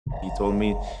He told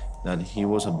me that he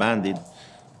was a bandit.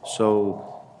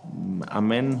 So a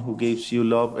man who gives you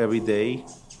love every day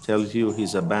tells you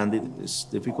he's a bandit, it's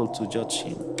difficult to judge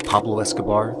him. Pablo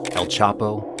Escobar, El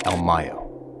Chapo, El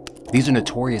Mayo. These are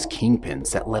notorious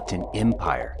kingpins that left an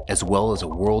empire as well as a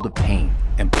world of pain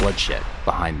and bloodshed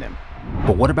behind them.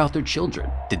 But what about their children?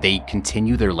 Did they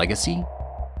continue their legacy?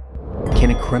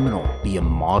 Can a criminal be a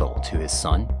model to his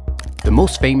son? The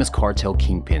most famous cartel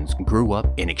kingpins grew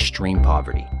up in extreme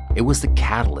poverty. It was the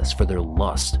catalyst for their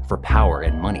lust for power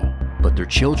and money. But their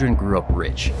children grew up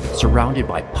rich, surrounded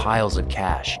by piles of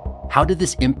cash. How did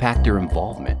this impact their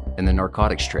involvement in the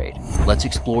narcotics trade? Let's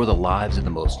explore the lives of the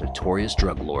most notorious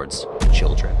drug lords'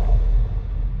 children.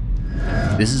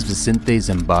 This is Vicente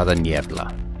Zambada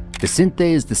Niebla.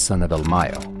 Vicente is the son of El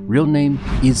Mayo, real name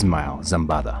Ismael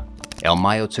Zambada. El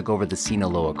Mayo took over the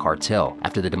Sinaloa cartel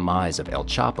after the demise of El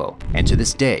Chapo, and to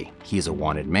this day, he is a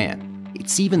wanted man.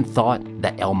 It's even thought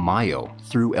that El Mayo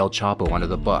threw El Chapo under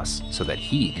the bus so that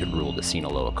he could rule the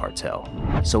Sinaloa cartel.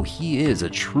 So he is a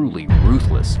truly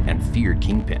ruthless and feared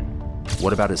kingpin.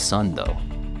 What about his son though?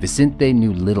 Vicente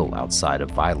knew little outside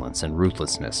of violence and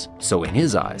ruthlessness, so in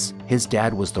his eyes, his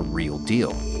dad was the real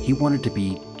deal. He wanted to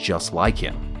be just like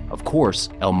him. Of course,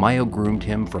 El Mayo groomed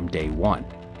him from day one.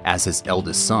 As his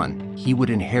eldest son, he would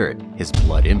inherit his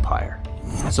blood empire.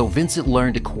 So Vincent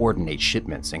learned to coordinate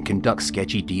shipments and conduct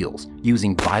sketchy deals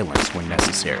using violence when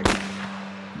necessary.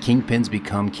 Kingpins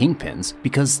become kingpins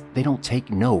because they don't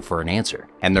take no for an answer,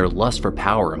 and their lust for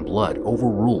power and blood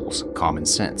overrules common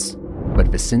sense. But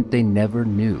Vicente never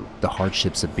knew the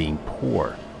hardships of being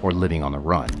poor or living on the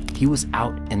run. He was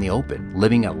out in the open,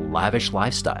 living a lavish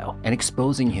lifestyle and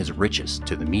exposing his riches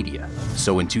to the media.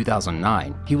 So in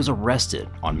 2009, he was arrested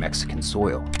on Mexican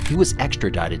soil. He was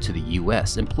extradited to the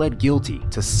US and pled guilty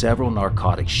to several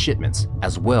narcotics shipments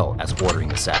as well as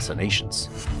ordering assassinations.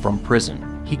 From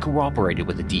prison, he cooperated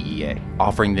with the DEA,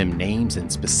 offering them names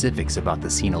and specifics about the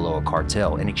Sinaloa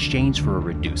cartel in exchange for a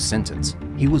reduced sentence.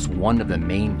 He was one of the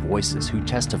main voices who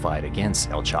testified against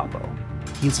El Chapo.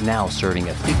 He is now serving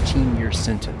a 15-year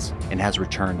sentence and has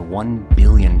returned $1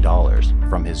 billion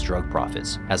from his drug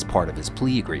profits as part of his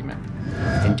plea agreement.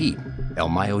 Indeed, El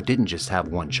Mayo didn't just have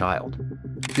one child.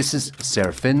 This is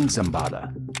Serafin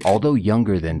Zambada. Although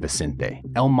younger than Vicente,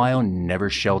 El Mayo never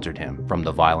sheltered him from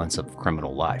the violence of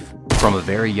criminal life. From a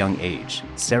very young age,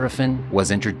 Serafin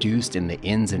was introduced in the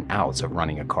ins and outs of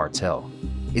running a cartel.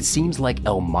 It seems like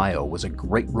El Mayo was a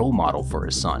great role model for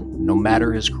his son, no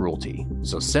matter his cruelty.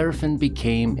 So Serafin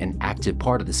became an active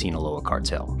part of the Sinaloa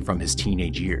cartel from his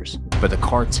teenage years. But the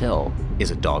cartel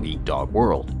is a dog-eat-dog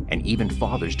world, and even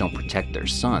fathers don't protect their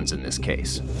sons in this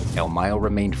case. El Mayo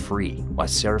remained free, while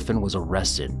Serafin was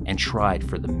arrested and tried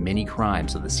for the many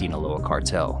crimes of the Sinaloa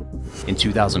cartel. In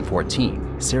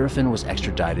 2014, Serafin was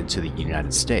extradited to the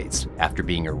United States after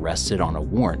being arrested on a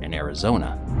warrant in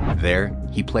Arizona. There,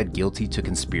 he pled guilty to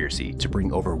conspiracy to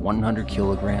bring over 100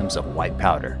 kilograms of white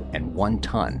powder and 1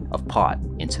 ton of pot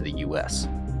into the US.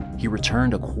 He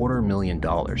returned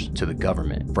 $250,000 to the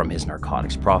government from his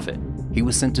narcotics profit. He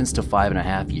was sentenced to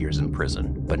 5.5 years in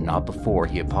prison, but not before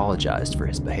he apologized for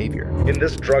his behavior. In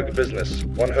this drug business,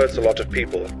 one hurts a lot of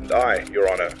people, and I,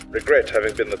 Your Honor, regret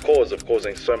having been the cause of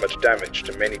causing so much damage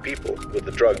to many people with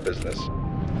the drug business.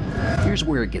 Here's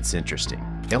where it gets interesting.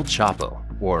 El Chapo,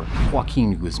 or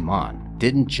Joaquin Guzman,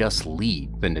 didn't just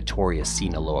lead the notorious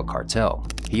Sinaloa cartel.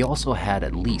 He also had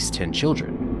at least 10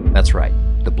 children. That's right,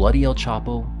 the bloody El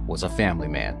Chapo was a family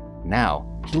man. Now,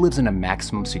 he lives in a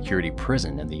maximum security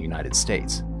prison in the United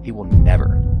States. He will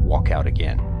never walk out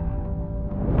again.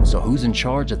 So who's in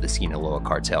charge of the Sinaloa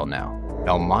cartel now?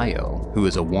 El Mayo, who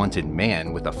is a wanted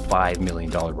man with a $5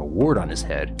 million reward on his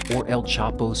head, or El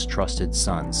Chapo's trusted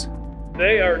sons?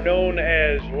 They are known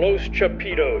as Los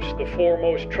Chapitos, the 4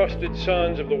 most trusted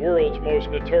sons of the world's most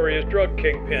notorious drug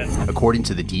kingpin. According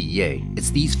to the DEA, it's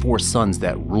these 4 sons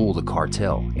that rule the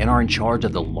cartel and are in charge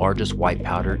of the largest white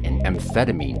powder and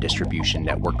amphetamine distribution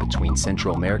network between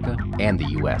Central America and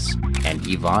the US. And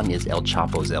Ivan is El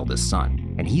Chapo's eldest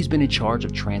son, and he's been in charge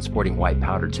of transporting white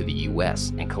powder to the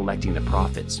US and collecting the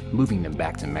profits, moving them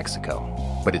back to Mexico.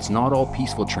 But it's not all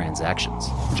peaceful transactions.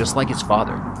 Just like his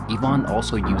father, Ivan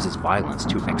also uses violence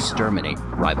to exterminate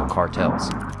rival cartels.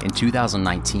 In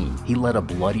 2019, he led a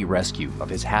bloody rescue of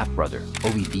his half-brother,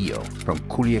 Ovidio, from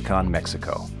Culiacan,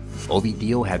 Mexico.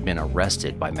 Ovidio had been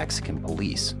arrested by Mexican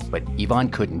police, but Ivan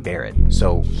couldn't bear it,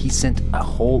 so he sent a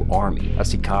whole army of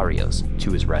sicarios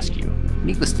to his rescue.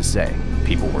 Needless to say,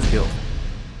 people were killed.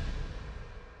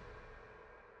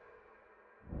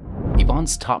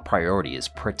 Ivan's top priority is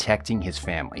protecting his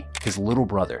family. His little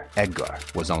brother, Edgar,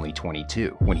 was only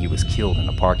 22 when he was killed in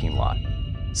a parking lot.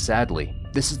 Sadly,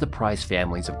 This is the price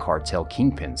families of cartel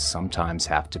kingpins sometimes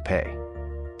have to pay.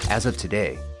 As of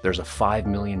today, there's a $5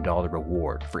 million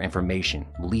reward for information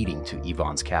leading to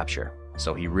Ivan's capture,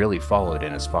 so he really followed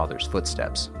in his father's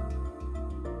footsteps.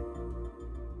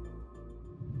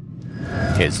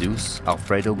 Jesus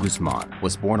Alfredo Guzman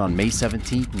was born on May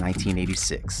 17,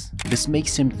 1986. This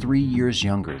makes him 3 years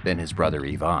younger than his brother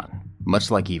Ivan.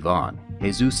 Much like Ivan,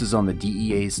 Jesus is on the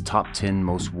DEA's top 10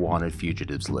 most wanted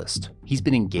fugitives list. He's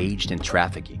been engaged in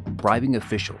trafficking, bribing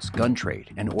officials, gun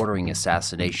trade, and ordering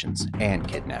assassinations and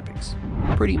kidnappings.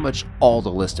 Pretty much all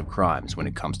the list of crimes when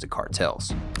it comes to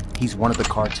cartels. He's one of the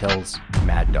cartel's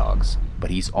mad dogs, but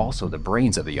he's also the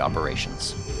brains of the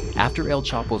operations. After El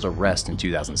Chapo's arrest in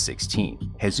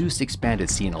 2016, Jesus expanded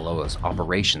Sinaloa's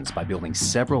operations by building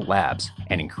several labs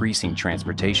and increasing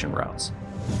transportation routes.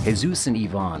 Jesus and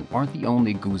Ivan aren't the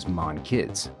only Guzman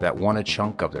kids that want a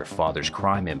chunk of their father's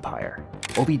crime empire.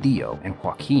 Ovidio and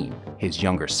Joaquin, his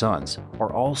younger sons,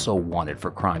 are also wanted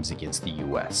for crimes against the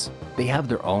US. They have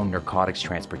their own narcotics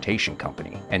transportation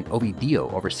company, and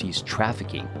Ovidio oversees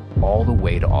trafficking all the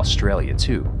way to Australia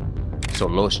too. So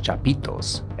Los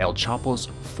Chapitos, El Chapo's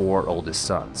 4 oldest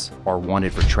sons, are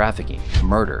wanted for trafficking,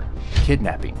 murder,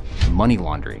 kidnapping, money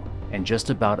laundering, and just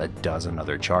about a dozen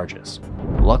other charges.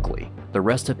 Luckily, the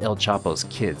rest of El Chapo's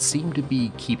kids seem to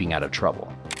be keeping out of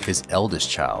trouble. His eldest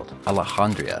child,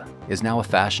 Alejandra, is now a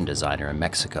fashion designer in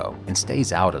Mexico and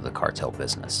stays out of the cartel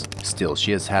business. Still,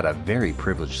 she has had a very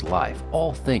privileged life,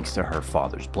 all thanks to her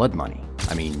father's blood money.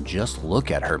 I mean, just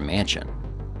look at her mansion.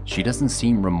 She doesn't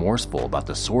seem remorseful about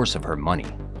the source of her money,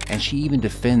 and she even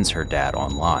defends her dad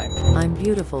online. I'm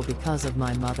beautiful because of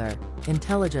my mother,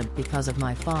 intelligent because of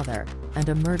my father, and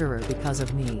a murderer because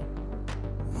of me.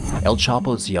 El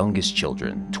Chapo's youngest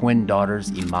children, twin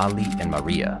daughters Imali and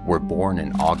Maria, were born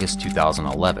in August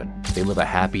 2011. They live a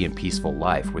happy and peaceful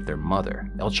life with their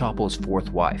mother, El Chapo's 4th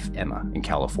wife, Emma, in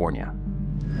California.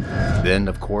 Then,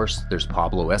 of course, there's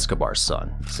Pablo Escobar's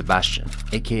son, Sebastian,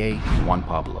 aka Juan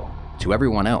Pablo. To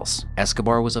everyone else,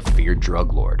 Escobar was a feared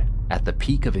drug lord. At the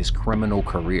peak of his criminal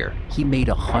career, he made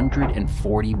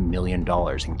 $140 million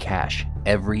in cash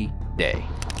every day.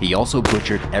 He also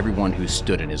butchered everyone who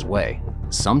stood in his way.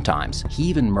 Sometimes, he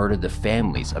even murdered the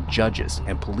families of judges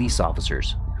and police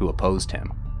officers who opposed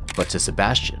him. But to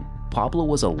Sebastian, Pablo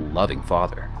was a loving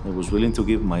father. I was willing to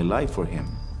give my life for him.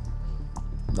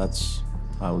 That's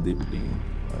how deeply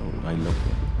I love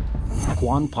him.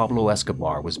 Juan Pablo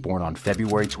Escobar was born on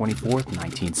February 24,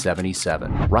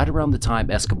 1977, right around the time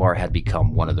Escobar had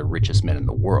become one of the richest men in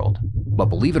the world. But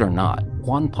believe it or not,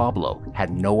 Juan Pablo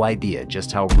had no idea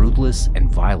just how ruthless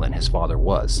and violent his father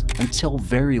was until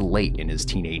very late in his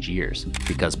teenage years,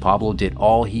 because Pablo did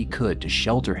all he could to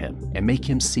shelter him and make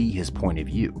him see his point of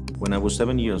view. When I was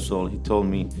 7 years old, he told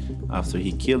me, after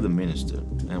he killed the minister,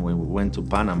 and when we went to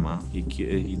Panama,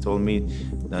 he told me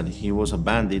that he was a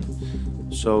bandit.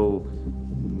 So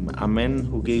a man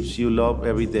who gives you love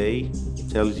every day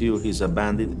tells you he's a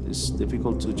bandit. It's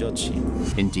difficult to judge him.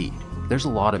 Indeed, there's a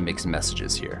lot of mixed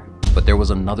messages here. But there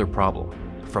was another problem.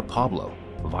 For Pablo,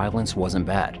 violence wasn't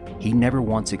bad. He never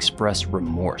once expressed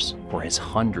remorse for his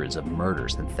hundreds of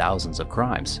murders and thousands of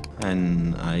crimes.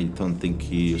 And I don't think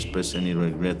he expressed any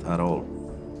regret at all.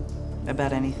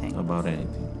 About anything? About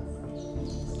anything.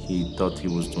 He thought he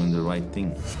was doing the right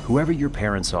thing. Whoever your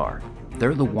parents are,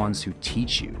 they're the ones who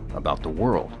teach you about the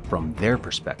world from their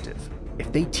perspective.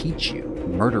 If they teach you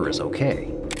murder is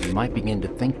okay, you might begin to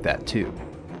think that too.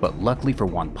 But luckily for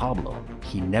Juan Pablo,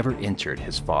 he never entered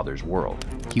his father's world.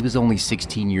 He was only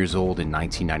 16 years old in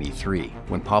 1993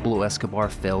 when Pablo Escobar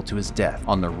fell to his death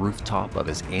on the rooftop of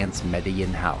his aunt's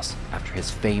Medellin house after his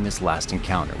famous last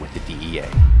encounter with the DEA.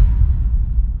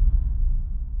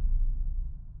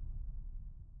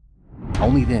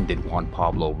 Only then did Juan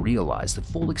Pablo realize the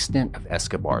full extent of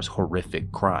Escobar's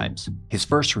horrific crimes. His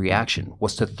first reaction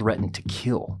was to threaten to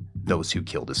kill those who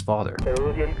killed his father.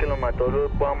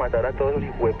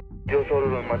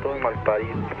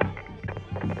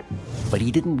 But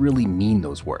he didn't really mean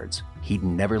those words. He'd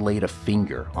never laid a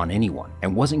finger on anyone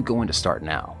and wasn't going to start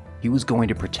now. He was going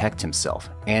to protect himself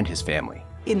and his family.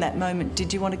 In that moment,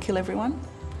 did you want to kill everyone?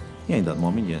 Yeah, in that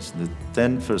moment, yes. The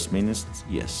 10 first minutes,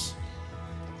 yes.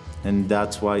 And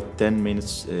that's why 10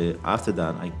 minutes after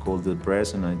that, I called the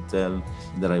press and I tell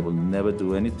that I will never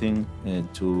do anything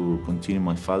to continue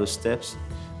my father's steps.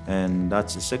 And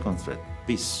that's the second threat,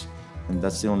 peace. And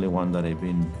that's the only one that I've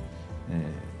been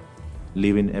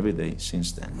living every day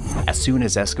since then. As soon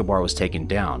as Escobar was taken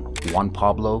down, Juan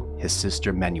Pablo, his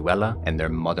sister Manuela, and their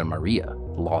mother Maria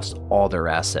lost all their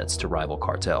assets to rival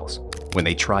cartels. When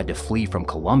they tried to flee from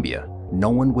Colombia, no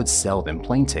one would sell them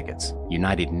plane tickets.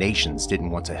 United Nations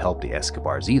didn't want to help the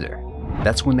Escobars either.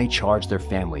 That's when they charged their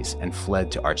families and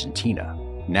fled to Argentina.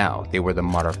 Now they were the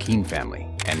Marroquin family,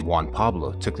 and Juan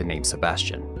Pablo took the name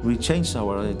Sebastian. We changed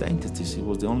our identities. It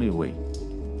was the only way.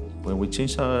 When we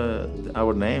changed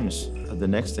our names, the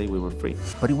next day we were free.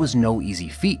 But it was no easy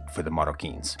feat for the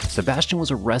Marroquins. Sebastian was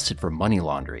arrested for money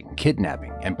laundering,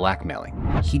 kidnapping, and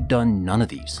blackmailing. He'd done none of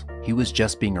these. He was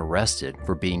just being arrested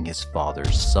for being his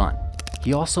father's son.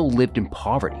 He also lived in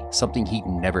poverty, something he'd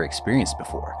never experienced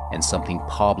before, and something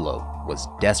Pablo was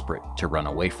desperate to run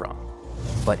away from.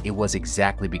 But it was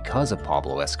exactly because of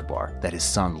Pablo Escobar that his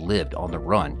son lived on the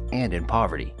run and in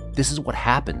poverty. This is what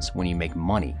happens when you make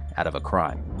money out of a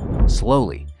crime.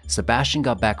 Slowly, Sebastian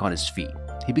got back on his feet.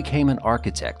 He became an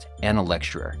architect and a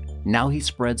lecturer. Now he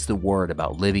spreads the word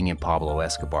about living in Pablo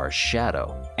Escobar's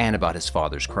shadow and about his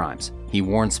father's crimes. He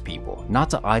warns people not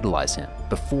to idolize him.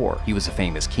 Before he was a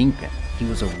famous kingpin, he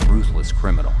was a ruthless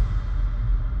criminal.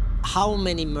 How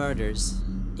many murders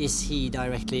is he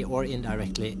directly or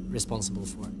indirectly responsible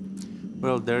for?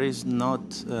 Well, there is not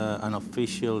an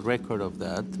official record of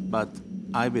that, but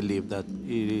I believe that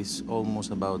it is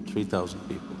almost about 3,000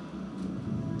 people.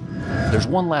 There's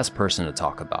one last person to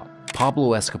talk about.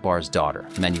 Pablo Escobar's daughter,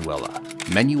 Manuela.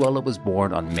 Manuela was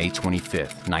born on May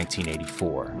 25,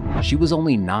 1984. She was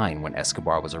only 9 when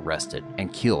Escobar was arrested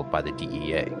and killed by the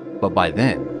DEA. But by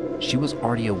then, she was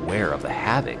already aware of the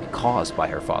havoc caused by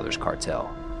her father's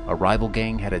cartel. A rival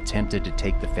gang had attempted to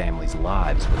take the family's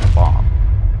lives with a bomb.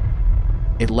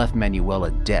 It left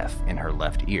Manuela deaf in her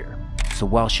left ear. So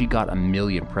while she got a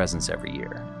million presents every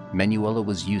year, Manuela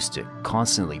was used to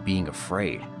constantly being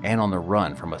afraid and on the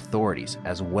run from authorities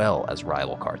as well as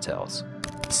rival cartels.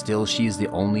 Still, she is the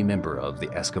only member of the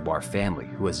Escobar family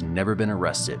who has never been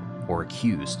arrested or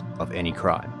accused of any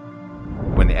crime.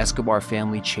 When the Escobar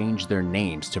family changed their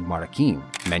names to Marroquin,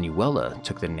 Manuela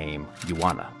took the name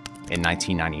Juana. In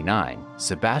 1999,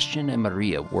 Sebastian and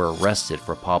Maria were arrested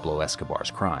for Pablo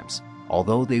Escobar's crimes.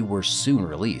 Although they were soon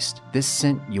released, this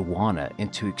sent Juana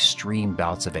into extreme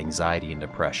bouts of anxiety and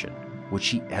depression. Would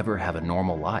she ever have a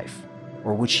normal life?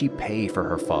 Or would she pay for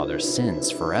her father's sins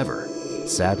forever?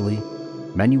 Sadly,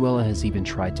 Manuela has even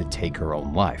tried to take her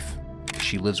own life.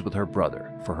 She lives with her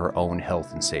brother for her own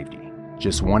health and safety.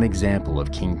 Just one example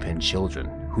of kingpin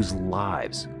children whose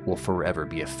lives will forever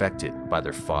be affected by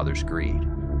their father's greed.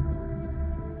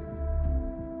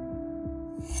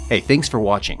 Hey, thanks for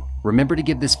watching. Remember to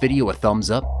give this video a thumbs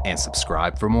up and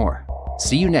subscribe for more.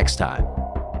 See you next time.